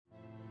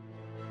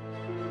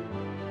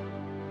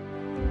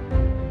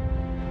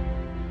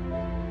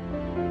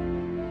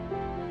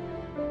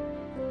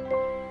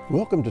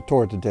Welcome to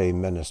Torah Today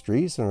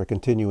Ministries and our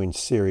continuing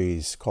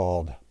series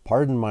called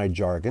Pardon My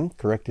Jargon,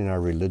 Correcting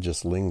Our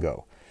Religious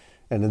Lingo.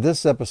 And in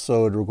this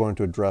episode, we're going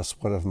to address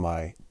one of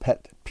my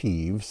pet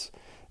peeves,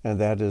 and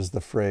that is the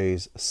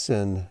phrase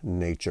sin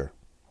nature.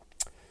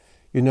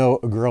 You know,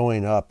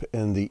 growing up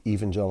in the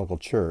evangelical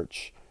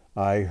church,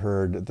 I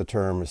heard the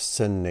term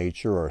sin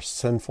nature or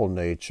sinful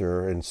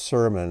nature in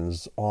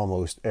sermons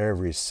almost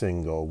every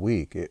single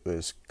week. It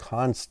was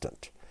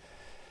constant.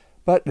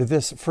 But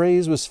this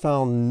phrase was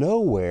found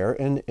nowhere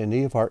in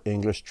any of our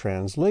English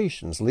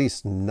translations, at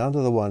least none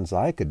of the ones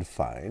I could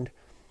find,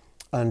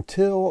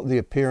 until the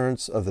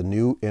appearance of the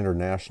New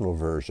International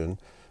Version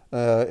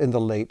in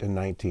the late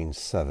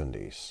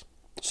 1970s.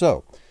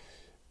 So,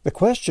 the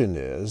question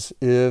is,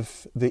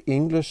 if the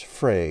English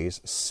phrase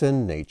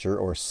sin nature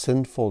or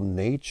sinful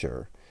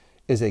nature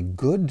is a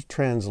good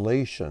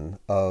translation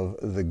of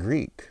the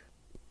Greek,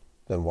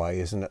 then why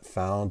isn't it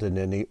found in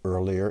any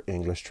earlier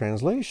English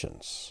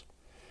translations?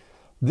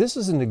 This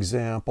is an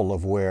example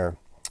of where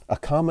a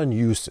common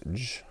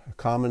usage, a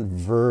common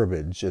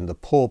verbiage in the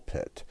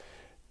pulpit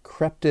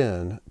crept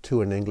in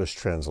to an English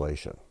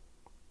translation.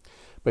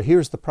 But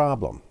here's the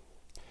problem.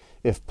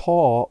 If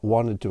Paul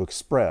wanted to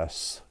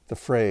express the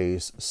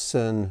phrase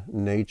sin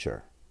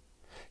nature,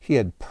 he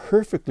had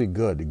perfectly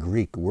good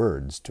Greek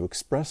words to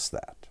express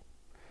that.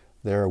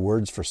 There are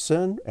words for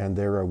sin and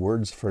there are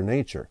words for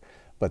nature,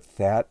 but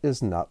that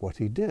is not what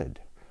he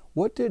did.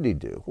 What did he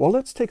do? Well,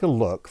 let's take a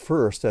look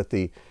first at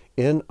the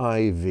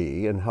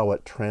NIV and how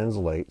it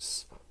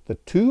translates the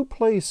two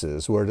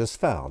places where it is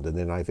found in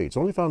the NIV. It's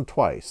only found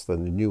twice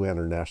in the New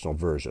International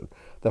Version.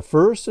 The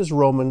first is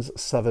Romans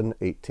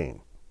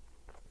 7:18.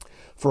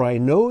 For I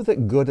know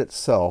that good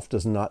itself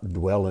does not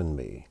dwell in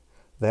me,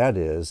 that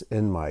is,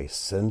 in my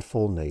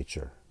sinful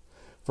nature.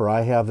 For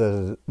I have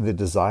the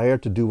desire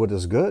to do what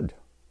is good,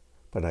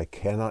 but I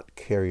cannot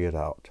carry it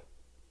out.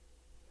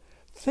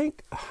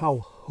 Think how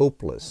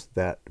hopeless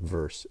that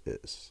verse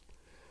is.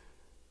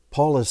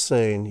 Paul is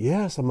saying,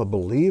 yes, I'm a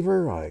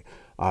believer,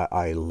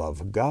 I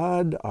love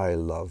God, I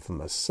love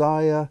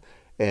Messiah,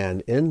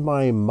 and in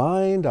my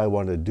mind I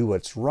want to do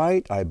what's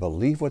right, I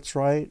believe what's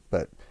right,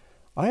 but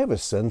I have a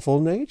sinful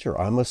nature,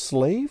 I'm a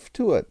slave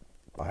to it.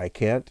 I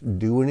can't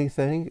do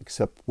anything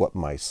except what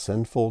my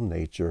sinful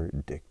nature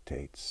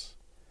dictates.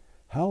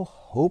 How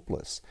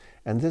hopeless.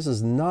 And this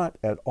is not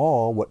at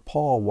all what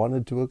Paul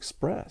wanted to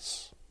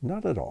express.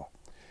 Not at all.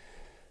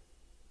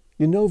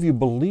 You know, if you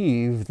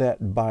believe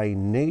that by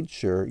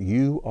nature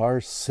you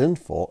are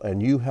sinful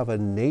and you have a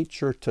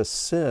nature to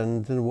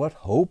sin, then what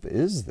hope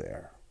is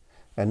there?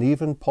 And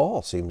even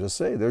Paul seems to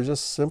say there's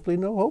just simply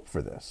no hope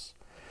for this.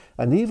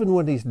 And even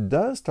when he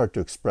does start to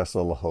express a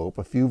little hope,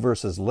 a few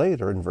verses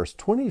later in verse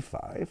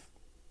 25,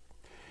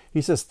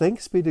 he says,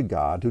 Thanks be to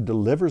God who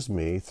delivers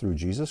me through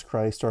Jesus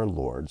Christ our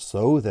Lord.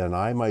 So then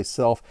I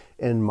myself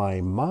in my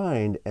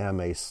mind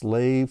am a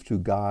slave to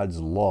God's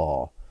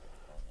law,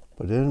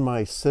 but in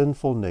my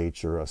sinful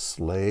nature, a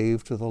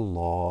slave to the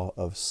law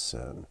of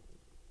sin.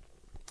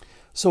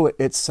 So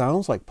it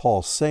sounds like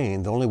Paul's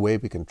saying the only way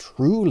we can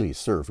truly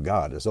serve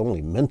God is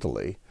only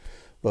mentally.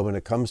 But when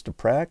it comes to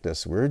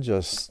practice, we're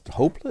just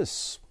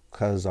hopeless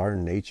because our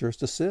nature is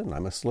to sin.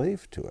 I'm a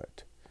slave to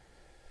it.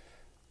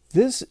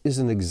 This is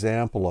an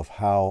example of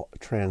how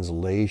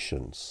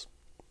translations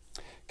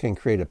can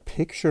create a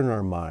picture in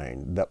our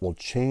mind that will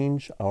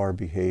change our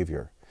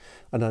behavior.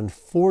 And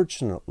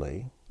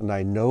unfortunately, and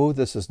I know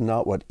this is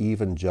not what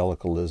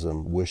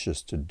evangelicalism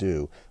wishes to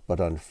do, but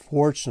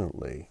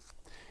unfortunately,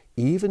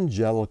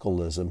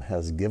 evangelicalism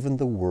has given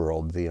the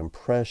world the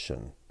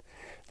impression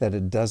that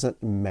it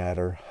doesn't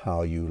matter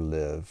how you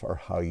live or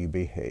how you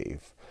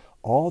behave.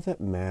 All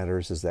that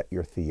matters is that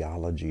your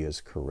theology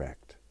is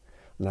correct.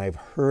 And I've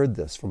heard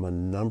this from a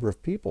number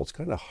of people. It's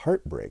kind of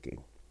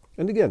heartbreaking.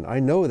 And again,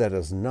 I know that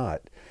is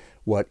not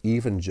what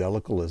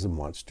evangelicalism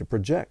wants to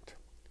project.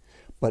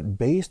 But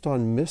based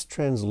on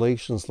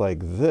mistranslations like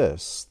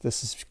this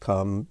has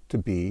come to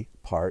be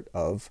part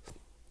of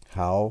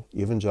how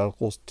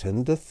evangelicals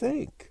tend to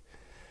think.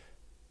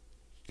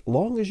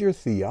 Long as your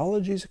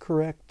theology is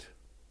correct,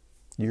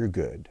 you're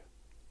good.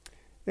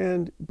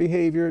 And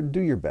behavior,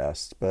 do your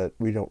best, but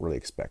we don't really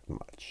expect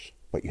much.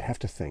 But you have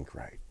to think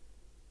right.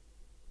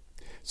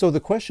 So the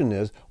question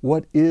is,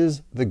 what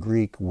is the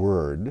Greek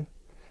word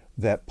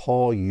that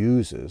Paul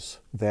uses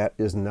that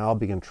is now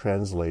being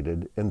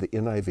translated in the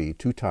NIV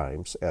two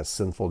times as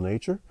sinful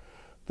nature?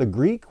 The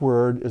Greek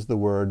word is the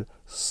word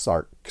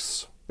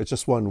sarx. It's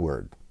just one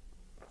word.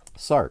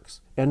 Sarx.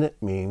 And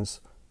it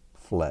means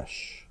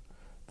flesh.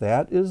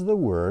 That is the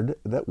word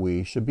that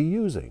we should be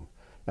using.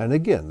 And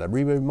again, let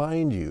me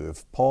remind you,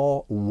 if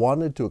Paul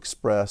wanted to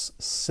express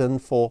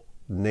sinful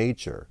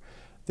nature,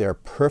 there are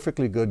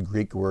perfectly good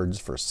Greek words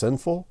for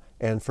sinful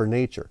and for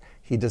nature.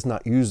 He does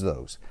not use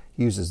those.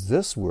 He uses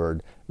this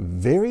word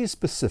very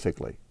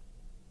specifically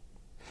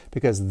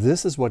because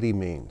this is what he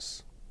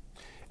means.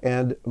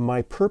 And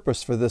my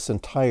purpose for this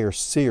entire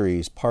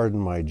series, Pardon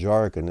My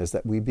Jargon, is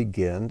that we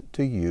begin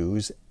to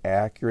use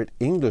accurate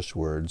English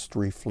words to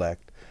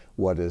reflect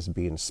what is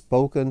being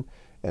spoken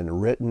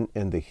and written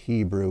in the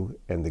Hebrew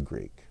and the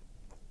Greek.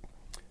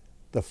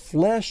 The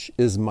flesh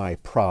is my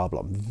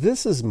problem.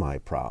 This is my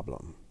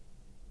problem.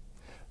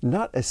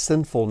 Not a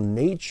sinful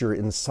nature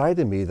inside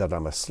of me that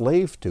I'm a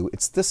slave to.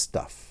 It's this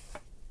stuff.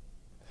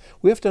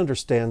 We have to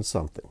understand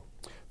something.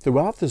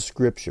 Throughout the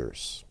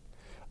scriptures,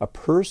 a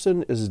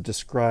person is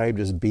described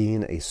as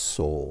being a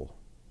soul.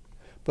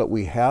 But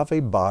we have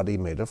a body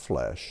made of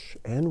flesh,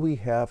 and we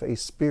have a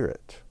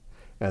spirit.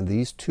 And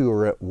these two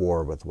are at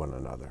war with one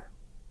another.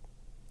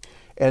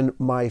 And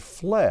my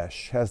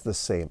flesh has the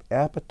same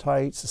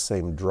appetites, the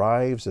same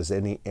drives as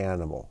any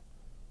animal,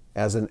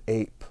 as an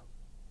ape.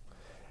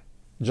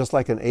 Just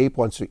like an ape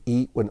wants to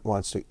eat when it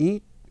wants to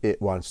eat,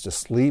 it wants to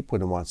sleep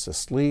when it wants to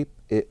sleep,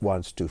 it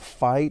wants to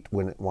fight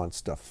when it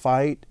wants to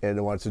fight, and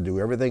it wants to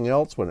do everything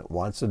else when it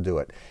wants to do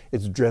it.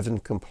 It's driven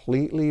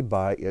completely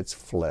by its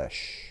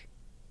flesh.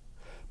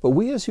 But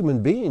we as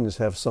human beings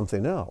have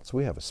something else.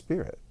 We have a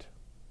spirit.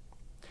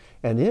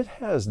 And it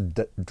has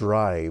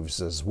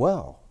drives as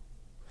well.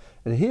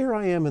 And here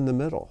I am in the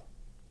middle.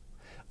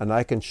 And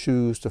I can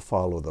choose to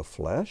follow the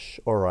flesh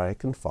or I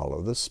can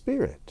follow the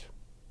spirit.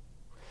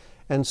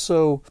 And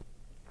so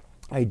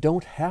I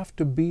don't have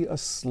to be a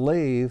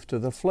slave to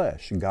the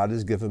flesh. God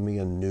has given me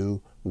a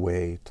new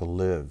way to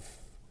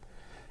live.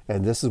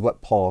 And this is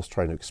what Paul's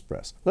trying to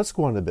express. Let's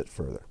go on a bit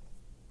further.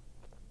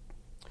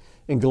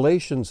 In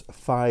Galatians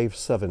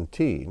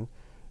 5:17,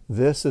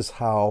 this is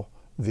how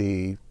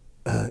the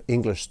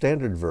English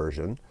Standard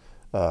Version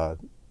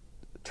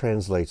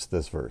translates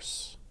this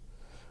verse.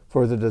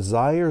 For the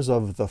desires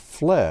of the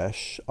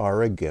flesh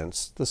are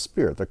against the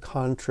spirit. They're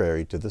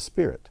contrary to the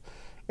spirit.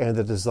 And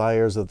the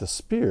desires of the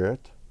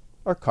spirit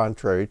are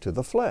contrary to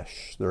the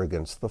flesh. They're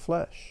against the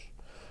flesh.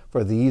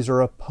 For these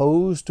are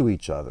opposed to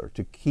each other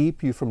to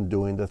keep you from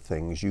doing the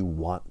things you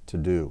want to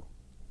do.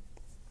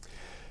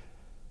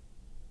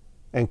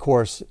 And of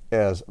course,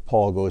 as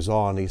Paul goes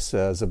on, he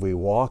says, if we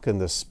walk in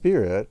the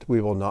Spirit,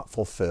 we will not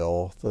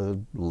fulfill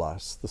the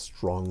lusts, the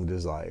strong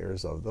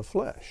desires of the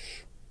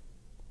flesh.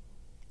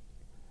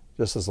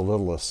 Just as a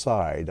little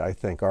aside, I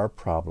think our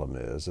problem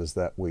is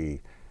that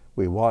we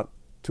want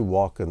to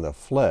walk in the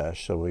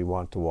flesh and we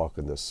want to walk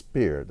in the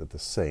Spirit at the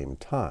same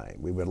time.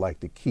 We would like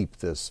to keep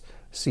this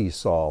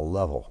seesaw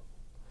level.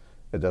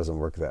 It doesn't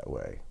work that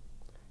way.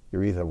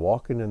 You're either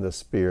walking in the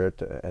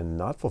Spirit and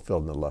not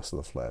fulfilling the lust of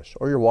the flesh,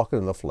 or you're walking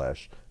in the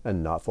flesh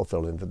and not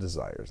fulfilling the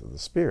desires of the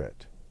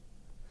Spirit.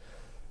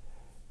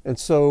 And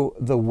so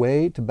the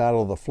way to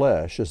battle the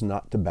flesh is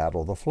not to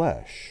battle the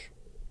flesh.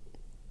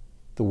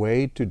 The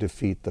way to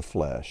defeat the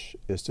flesh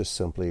is to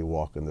simply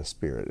walk in the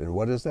Spirit. And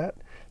what is that?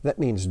 That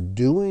means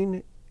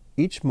doing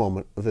each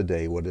moment of the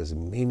day what is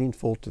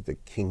meaningful to the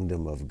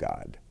kingdom of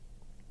God.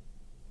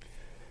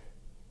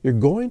 You're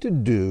going to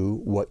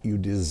do what you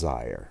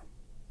desire.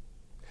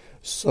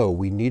 So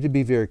we need to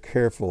be very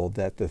careful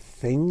that the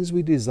things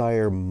we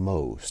desire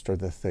most are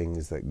the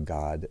things that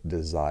God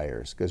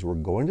desires, because we're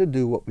going to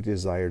do what we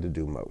desire to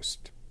do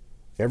most,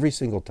 every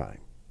single time.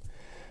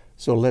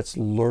 So let's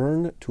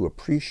learn to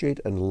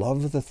appreciate and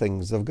love the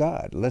things of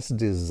God. Let's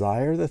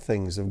desire the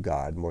things of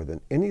God more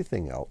than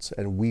anything else,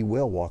 and we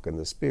will walk in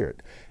the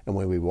Spirit. And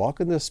when we walk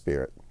in the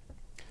Spirit,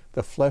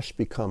 the flesh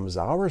becomes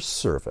our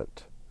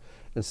servant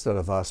instead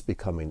of us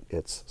becoming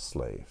its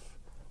slave.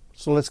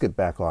 So let's get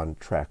back on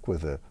track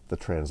with the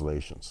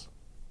translations.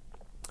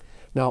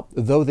 Now,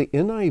 though the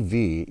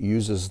NIV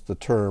uses the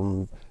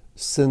term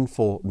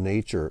sinful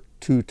nature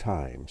 2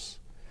 times,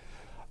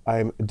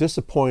 I'm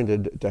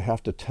disappointed to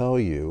have to tell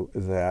you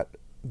that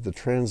the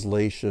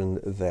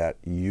translation that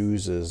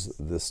uses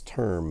this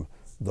term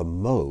the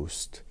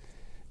most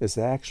is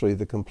actually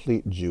the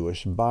complete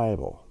Jewish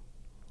Bible.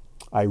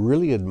 I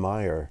really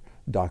admire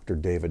Dr.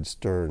 David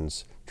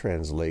Stern's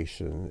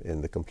translation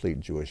in the complete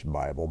Jewish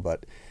Bible,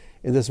 but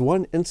in this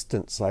one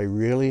instance, I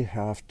really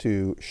have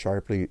to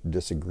sharply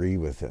disagree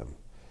with him,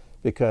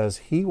 because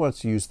he wants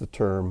to use the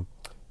term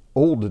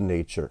old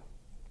nature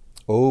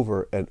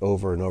over and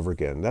over and over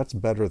again. That's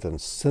better than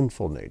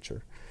sinful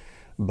nature.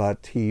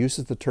 But he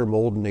uses the term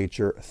old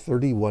nature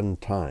 31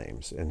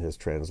 times in his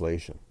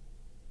translation.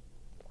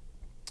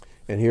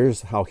 And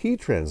here's how he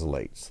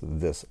translates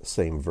this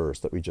same verse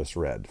that we just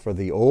read. For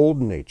the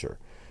old nature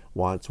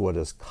wants what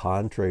is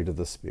contrary to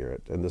the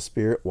Spirit, and the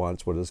Spirit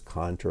wants what is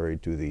contrary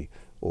to the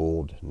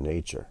old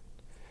nature.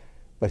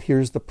 But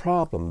here's the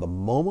problem. The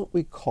moment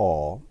we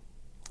call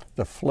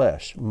the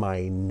flesh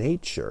my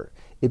nature,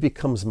 it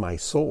becomes my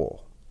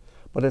soul.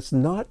 But it's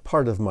not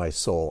part of my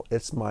soul.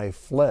 It's my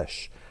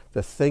flesh.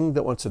 The thing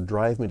that wants to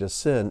drive me to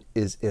sin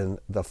is in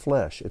the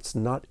flesh. It's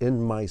not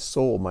in my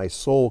soul. My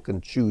soul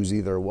can choose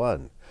either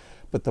one.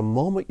 But the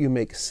moment you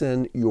make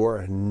sin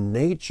your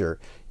nature,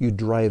 you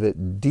drive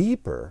it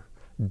deeper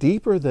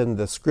than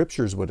the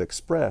scriptures would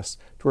express,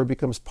 to where it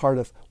becomes part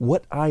of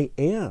what I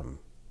am.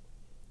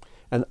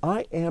 And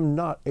I am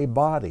not a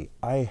body.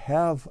 I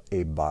have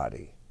a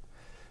body.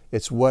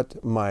 It's what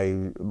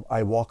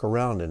I walk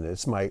around in.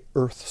 It's my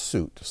earth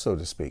suit, so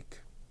to speak.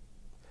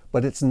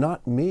 But it's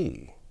not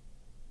me.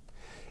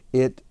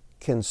 It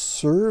can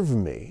serve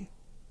me,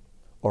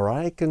 or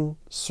I can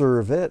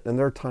serve it. And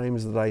there are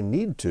times that I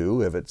need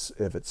to, if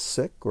it's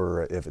sick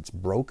or if it's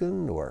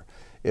broken or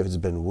if it's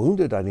been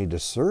wounded, I need to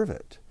serve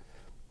it.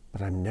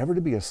 But I'm never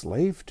to be a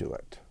slave to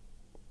it,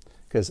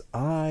 because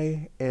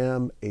I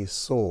am a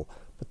soul.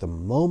 But the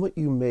moment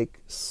you make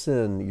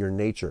sin your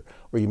nature,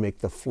 or you make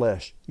the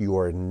flesh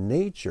your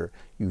nature,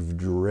 you've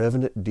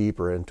driven it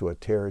deeper into a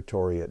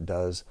territory it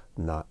does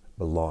not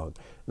belong.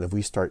 And if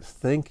we start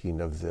thinking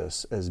of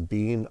this as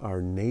being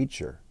our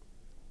nature,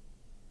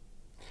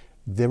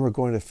 then we're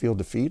going to feel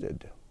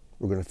defeated.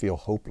 We're going to feel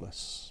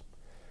hopeless.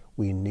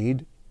 We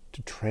need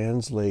to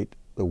translate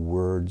the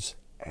words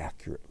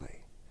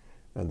accurately.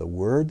 And the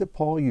word that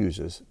Paul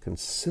uses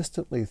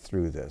consistently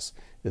through this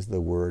is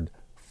the word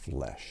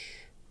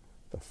flesh.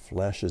 The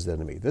flesh is the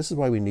enemy. This is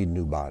why we need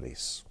new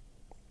bodies.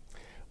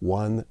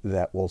 One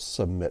that will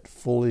submit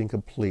fully and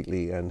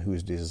completely, and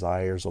whose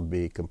desires will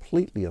be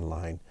completely in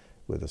line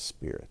with the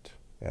spirit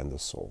and the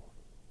soul.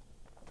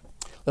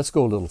 Let's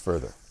go a little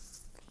further.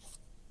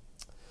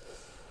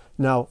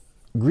 Now,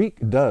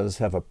 Greek does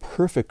have a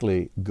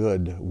perfectly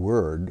good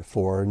word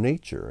for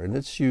nature, and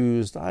it's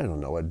used,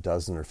 a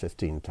dozen or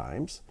 15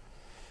 times.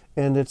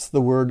 And it's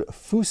the word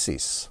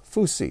physis,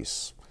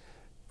 physis.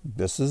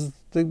 This is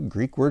the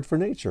Greek word for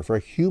nature, for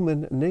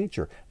human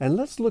nature. And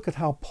let's look at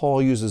how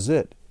Paul uses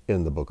it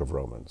in the book of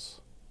Romans.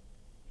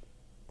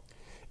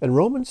 In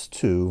Romans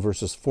 2,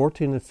 verses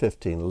 14 and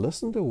 15,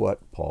 listen to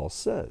what Paul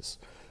says.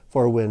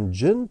 For when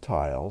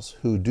Gentiles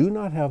who do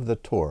not have the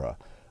Torah,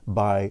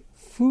 by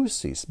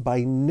physis,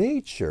 by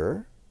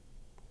nature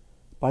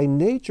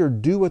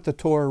do what the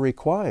Torah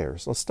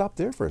requires. Let's stop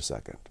there for a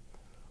second.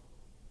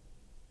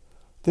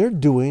 They're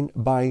doing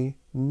by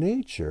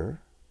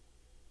nature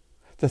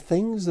the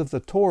things of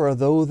the Torah,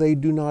 though they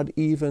do not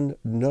even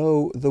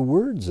know the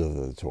words of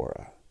the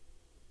Torah.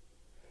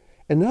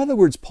 In other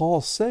words,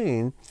 Paul's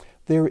saying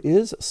there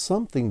is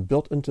something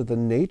built into the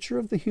nature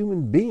of the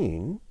human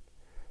being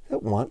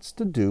that wants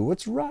to do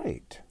what's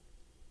right.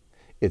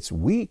 It's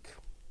weak,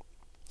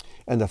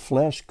 and the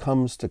flesh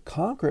comes to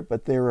conquer it,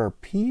 but there are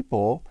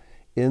people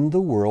in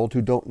the world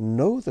who don't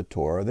know the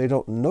Torah, they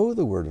don't know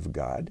the Word of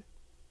God,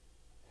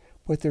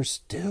 but they're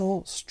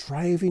still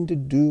striving to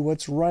do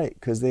what's right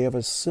because they have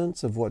a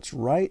sense of what's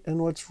right and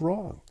what's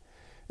wrong.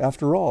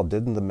 After all,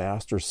 didn't the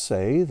Master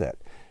say that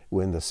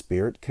when the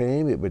Spirit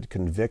came, it would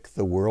convict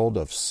the world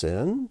of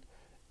sin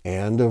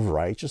and of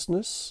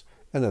righteousness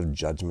and of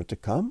judgment to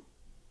come?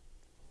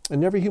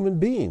 In every human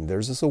being,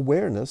 there's this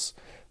awareness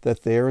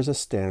that there is a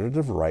standard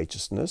of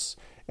righteousness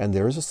and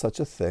there is such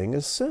a thing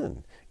as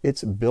sin.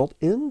 It's built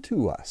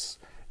into us.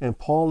 And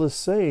Paul is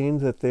saying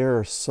that there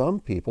are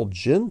some people,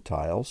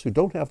 Gentiles, who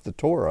don't have the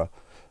Torah,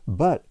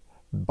 but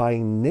by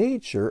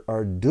nature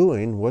are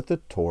doing what the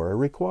Torah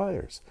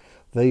requires.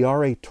 They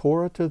are a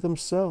Torah to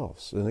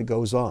themselves, and it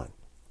goes on.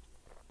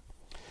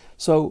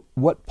 So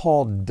what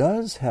Paul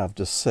does have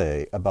to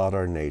say about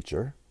our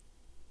nature,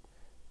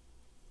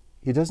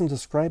 he doesn't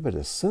describe it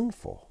as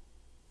sinful.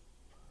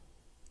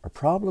 Our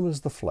problem is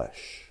the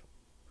flesh,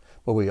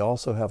 but we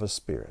also have a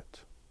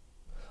spirit.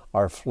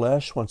 Our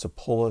flesh wants to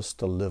pull us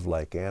to live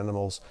like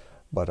animals,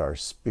 but our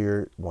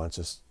spirit wants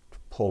us to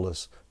pull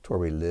us to where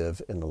we live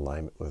in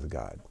alignment with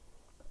God.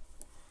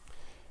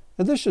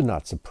 And this should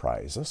not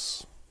surprise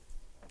us,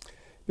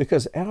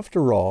 because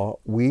after all,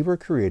 we were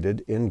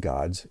created in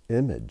God's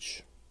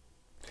image.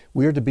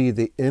 We are to be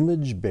the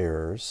image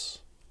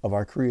bearers of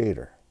our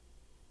Creator.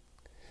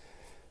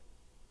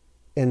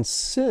 And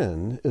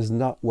sin is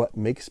not what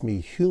makes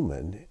me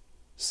human.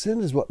 Sin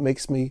is what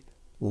makes me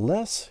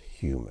less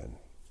human.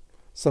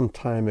 Some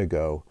time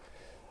ago,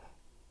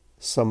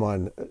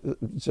 someone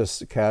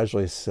just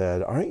casually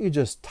said, "Aren't you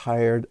just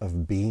tired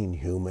of being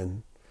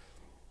human?"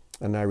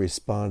 And I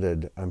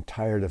responded, "I'm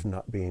tired of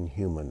not being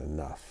human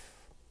enough."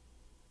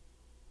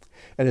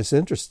 And it's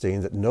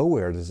interesting that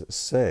nowhere does it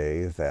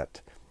say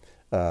that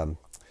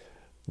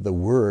the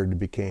Word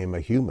became a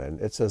human.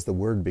 It says the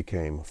Word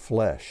became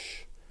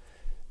flesh.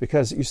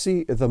 Because, you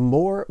see, the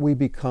more we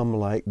become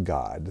like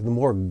God, the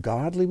more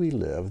godly we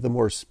live, the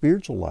more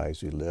spiritual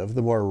lives we live,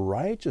 the more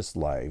righteous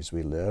lives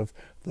we live,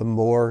 the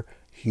more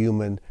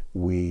human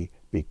we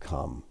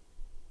become.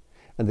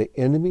 And the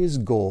enemy's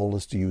goal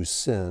is to use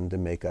sin to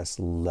make us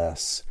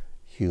less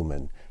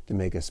human, to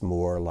make us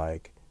more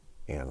like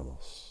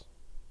animals.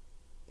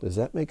 Does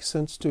that make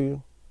sense to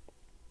you?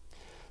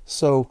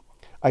 So,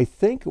 I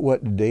think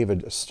what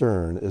David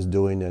Stern is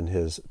doing in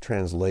his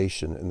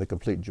translation in the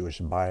Complete Jewish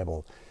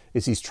Bible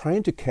is he's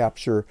trying to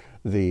capture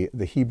the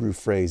Hebrew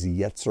phrase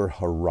Yetzer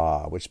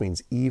Hara, which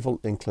means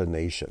evil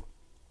inclination.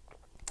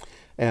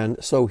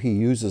 And so he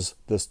uses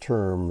this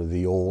term,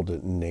 the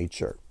old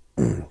nature,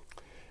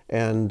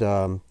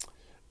 and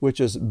which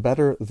is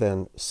better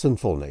than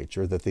sinful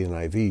nature that the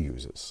NIV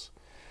uses.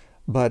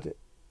 But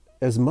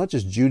as much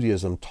as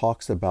Judaism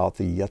talks about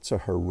the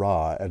Yetzer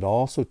Hara, it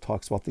also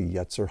talks about the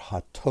Yetzer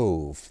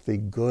HaTov, the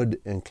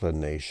good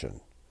inclination.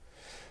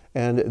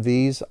 And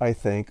these, I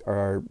think,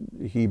 are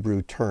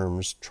Hebrew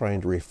terms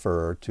trying to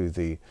refer to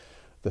the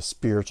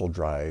spiritual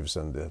drives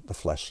and the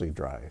fleshly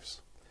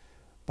drives.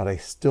 But I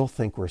still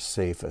think we're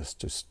safest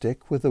to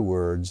stick with the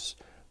words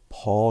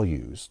Paul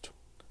used,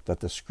 that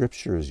the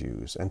scriptures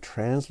use, and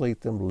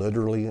translate them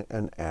literally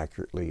and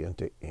accurately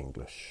into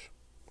English.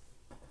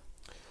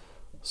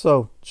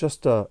 So,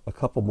 just a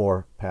couple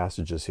more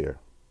passages here.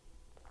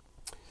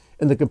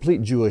 In the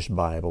complete Jewish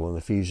Bible, in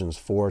Ephesians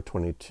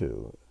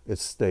 4:22, it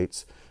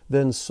states,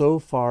 "Then so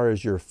far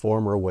as your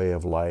former way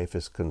of life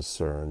is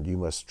concerned, you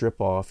must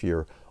strip off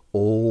your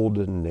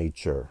old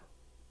nature,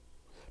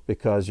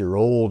 because your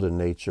old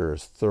nature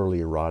is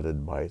thoroughly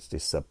rotted by its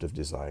deceptive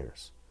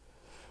desires."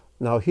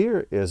 Now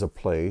here is a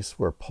place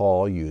where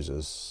Paul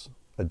uses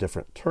a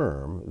different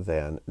term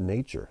than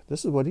nature.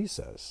 This is what he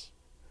says.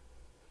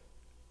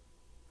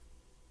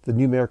 The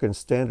New American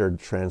Standard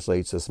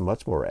translates this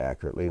much more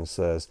accurately and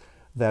says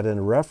that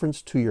in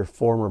reference to your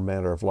former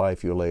manner of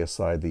life, you lay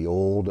aside the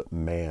old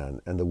man.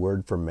 And the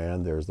word for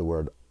man there is the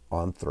word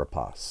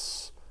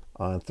anthropos.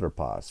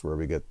 Anthropos, where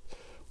we get,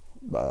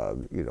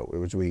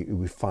 which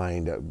we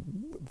find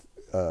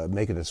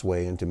making its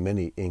way into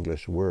many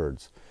English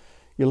words.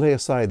 You lay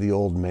aside the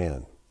old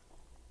man.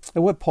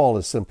 And what Paul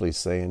is simply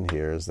saying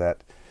here is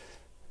that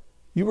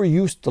you were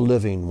used to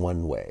living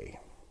one way,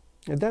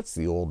 and that's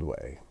the old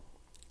way.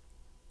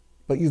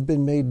 But you've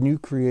been made new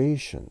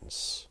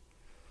creations.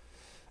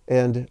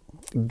 And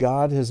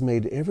God has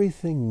made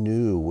everything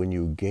new when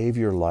you gave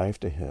your life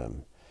to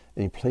Him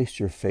and you placed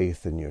your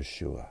faith in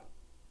Yeshua.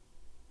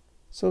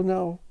 So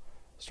now,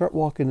 start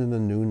walking in the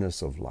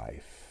newness of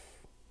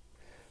life.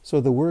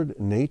 So the word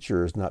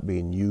nature is not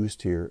being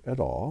used here at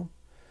all.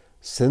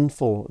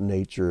 Sinful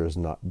nature is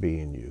not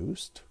being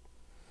used.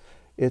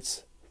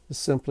 It's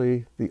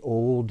simply the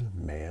old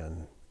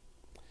man.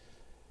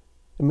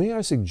 And may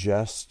I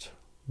suggest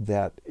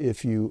that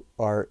if you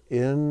are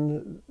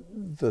in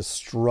the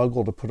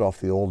struggle to put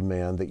off the old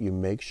man, that you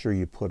make sure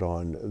you put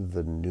on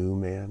the new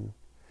man.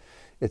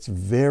 It's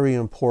very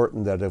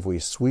important that if we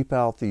sweep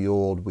out the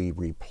old, we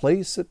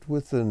replace it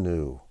with the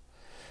new.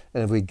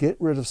 And if we get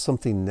rid of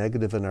something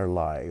negative in our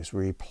lives,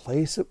 we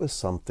replace it with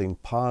something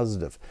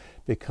positive,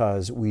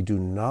 because we do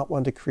not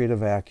want to create a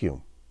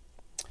vacuum.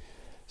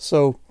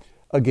 So,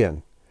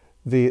 again,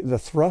 the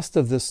thrust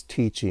of this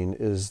teaching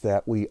is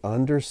that we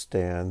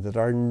understand that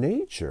our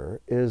nature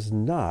is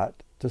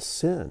not to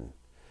sin.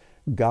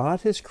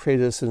 God has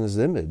created us in His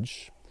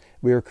image.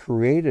 We are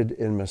created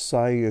in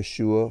Messiah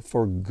Yeshua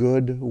for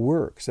good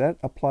works. That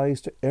applies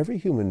to every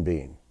human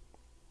being.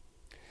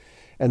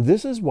 And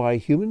this is why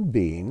human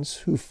beings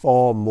who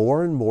fall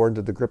more and more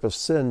into the grip of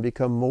sin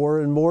become more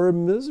and more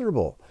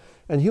miserable.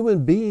 And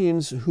human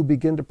beings who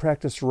begin to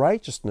practice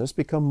righteousness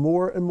become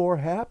more and more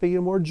happy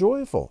and more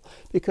joyful,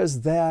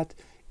 because that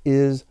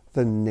is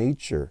the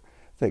nature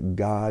that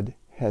God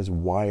has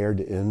wired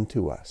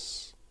into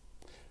us.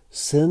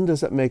 Sin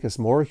doesn't make us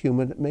more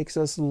human, it makes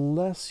us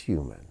less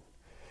human.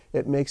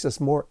 It makes us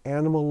more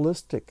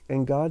animalistic.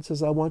 And God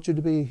says, I want you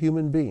to be a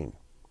human being.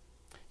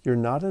 You're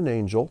not an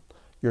angel.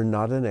 You're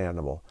not an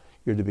animal.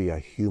 You're to be a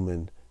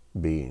human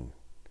being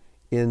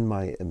in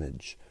my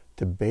image,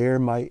 to bear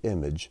my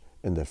image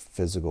in the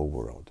physical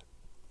world.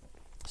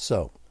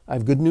 So, I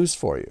have good news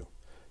for you.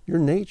 Your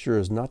nature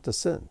is not to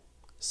sin.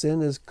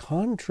 Sin is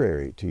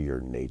contrary to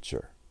your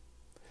nature.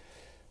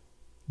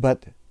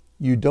 But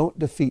you don't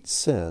defeat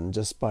sin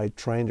just by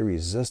trying to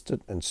resist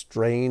it and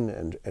strain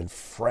and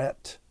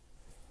fret,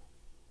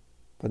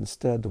 but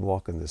instead to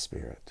walk in the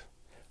Spirit.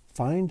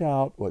 Find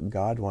out what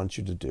God wants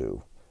you to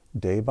do,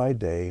 day by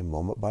day,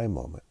 moment by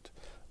moment.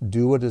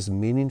 Do what is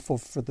meaningful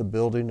for the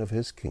building of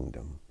His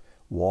kingdom.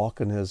 Walk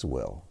in His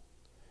will.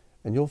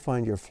 And you'll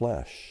find your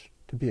flesh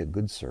to be a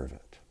good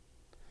servant,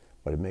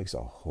 but it makes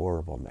a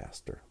horrible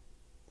master.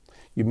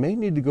 You may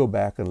need to go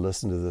back and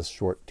listen to this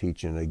short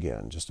teaching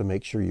again, just to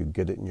make sure you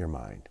get it in your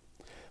mind.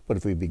 But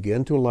if we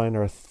begin to align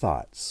our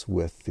thoughts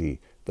with the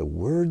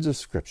words of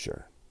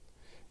Scripture,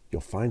 you'll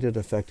find it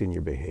affecting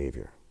your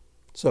behavior.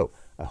 So,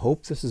 I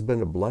hope this has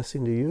been a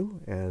blessing to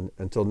you, and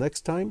until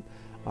next time,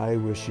 I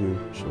wish you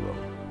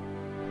shalom.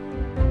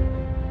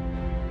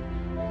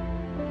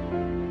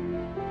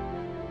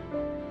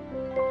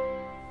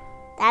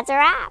 That's a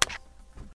wrap.